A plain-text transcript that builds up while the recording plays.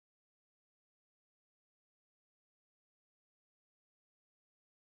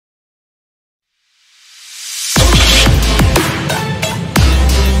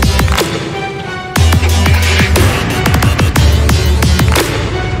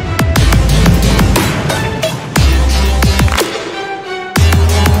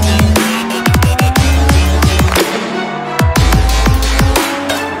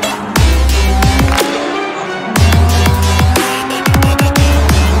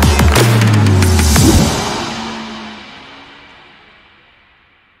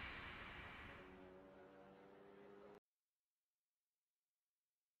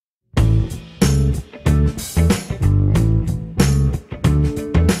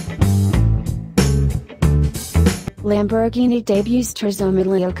Lamborghini debuts Terzo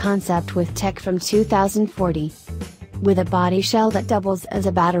Millennio concept with tech from 2040. With a body shell that doubles as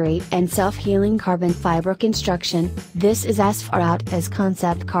a battery and self-healing carbon fiber construction, this is as far out as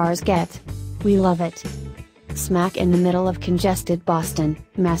concept cars get. We love it. Smack in the middle of congested Boston,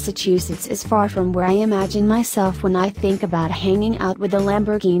 Massachusetts is far from where I imagine myself when I think about hanging out with the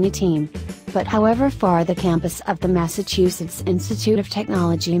Lamborghini team. But however far the campus of the Massachusetts Institute of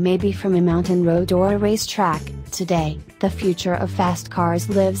Technology may be from a mountain road or a racetrack, today, the future of fast cars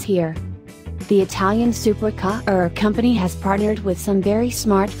lives here. The Italian supercar company has partnered with some very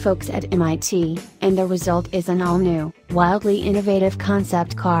smart folks at MIT, and the result is an all-new, wildly innovative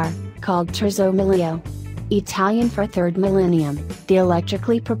concept car, called Terzo Millennio. Italian for third millennium, the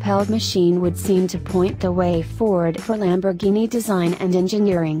electrically propelled machine would seem to point the way forward for Lamborghini design and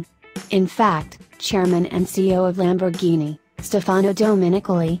engineering. In fact, Chairman and CEO of Lamborghini, Stefano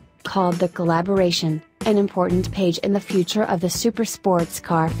Domenicali, called the collaboration an important page in the future of the super sports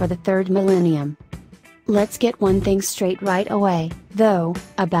car for the third millennium. Let's get one thing straight right away, though,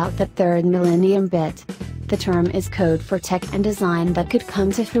 about the third millennium bit. The term is code for tech and design that could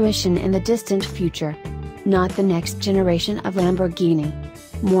come to fruition in the distant future. Not the next generation of Lamborghini.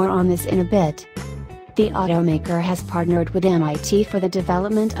 More on this in a bit. The automaker has partnered with MIT for the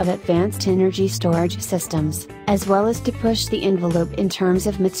development of advanced energy storage systems, as well as to push the envelope in terms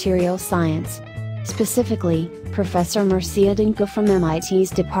of material science. Specifically, Professor Marcia Dinko from MIT's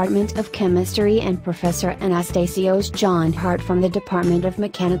Department of Chemistry and Professor Anastasios John Hart from the Department of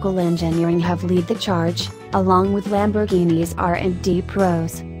Mechanical Engineering have led the charge, along with Lamborghini's R&D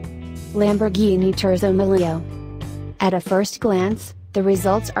pros. Lamborghini Terzo Millennio. At a first glance, the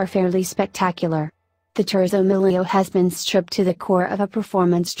results are fairly spectacular. The Terzo Millennio has been stripped to the core of a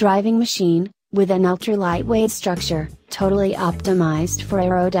performance driving machine, with an ultra-lightweight structure, totally optimized for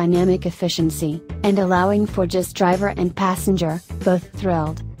aerodynamic efficiency, and allowing for just driver and passenger, both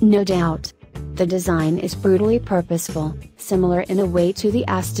thrilled, no doubt. The design is brutally purposeful, similar in a way to the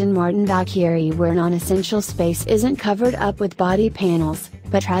Aston Martin Valkyrie, where non-essential space isn't covered up with body panels,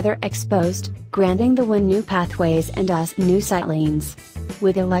 but rather exposed, granting the wind new pathways and us new sight lanes.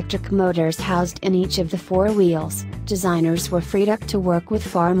 With electric motors housed in each of the four wheels, designers were freed up to work with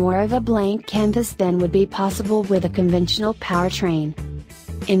far more of a blank canvas than would be possible with a conventional powertrain.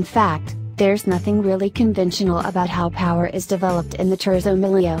 In fact, there's nothing really conventional about how power is developed in the Terzo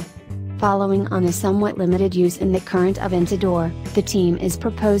Millennio. Following on a somewhat limited use in the current Aventador, the team is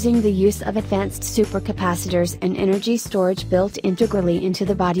proposing the use of advanced supercapacitors and energy storage built integrally into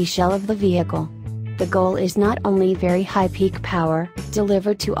the body shell of the vehicle. The goal is not only very high peak power,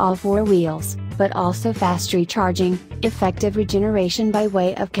 delivered to all four wheels, but also fast recharging, effective regeneration by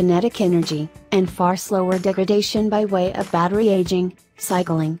way of kinetic energy, and far slower degradation by way of battery aging,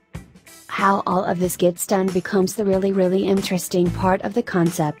 cycling. How all of this gets done becomes the really interesting part of the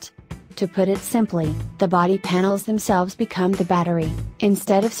concept. To put it simply, the body panels themselves become the battery,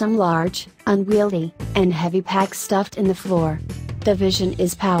 instead of some large, unwieldy, and heavy packs stuffed in the floor. The vision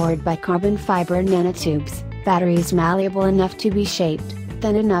is powered by carbon fiber nanotubes, batteries malleable enough to be shaped,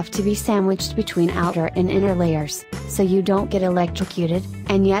 thin enough to be sandwiched between outer and inner layers, so you don't get electrocuted,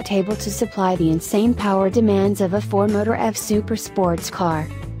 and yet able to supply the insane power demands of a 4-motor F super sports car.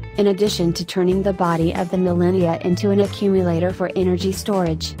 In addition to turning the body of the Millennio into an accumulator for energy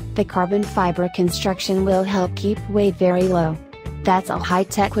storage, the carbon fiber construction will help keep weight very low. That's a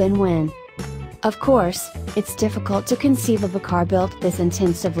high-tech win-win. Of course, it's difficult to conceive of a car built this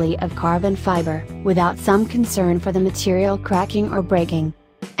intensively of carbon fiber, without some concern for the material cracking or breaking.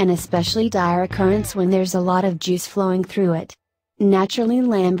 An especially dire occurrence when there's a lot of juice flowing through it. Naturally,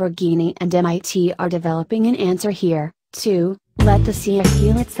 Lamborghini and MIT are developing an answer here, too. Let the CF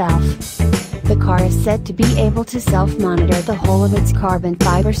heal itself. The car is said to be able to self-monitor the whole of its carbon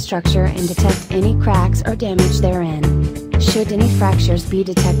fiber structure and detect any cracks or damage therein. Should any fractures be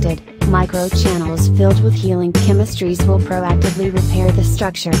detected, microchannels filled with healing chemistries will proactively repair the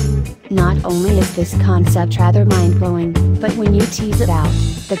structure. Not only is this concept rather mind-blowing, but when you tease it out,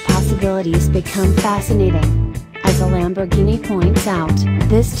 the possibilities become fascinating. As a Lamborghini points out,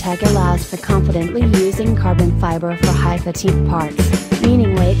 this tech allows for confidently using carbon fiber for high fatigue parts,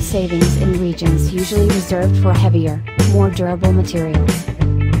 meaning weight savings in regions usually reserved for heavier, more durable materials.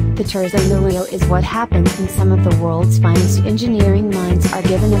 The Terzo Millennio is what happens when some of the world's finest engineering minds are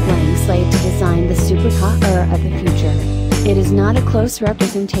given a blank slate to design the supercar of the future. It is not a close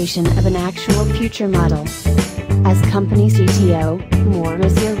representation of an actual future model. As company CTO,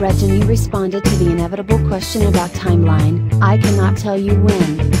 Maurizio Reggiani responded to the inevitable question about timeline, "I cannot tell you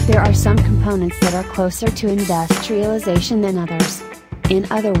when. There are some components that are closer to industrialization than others. In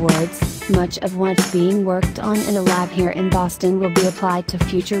other words, much of what's being worked on in a lab here in Boston will be applied to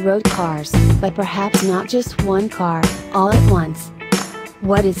future road cars, but perhaps not just one car, all at once.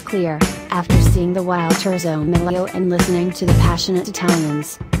 What is clear, after seeing the wild Terzo Millennio and listening to the passionate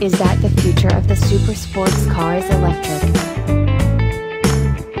Italians, is that the future of the super sports car is electric.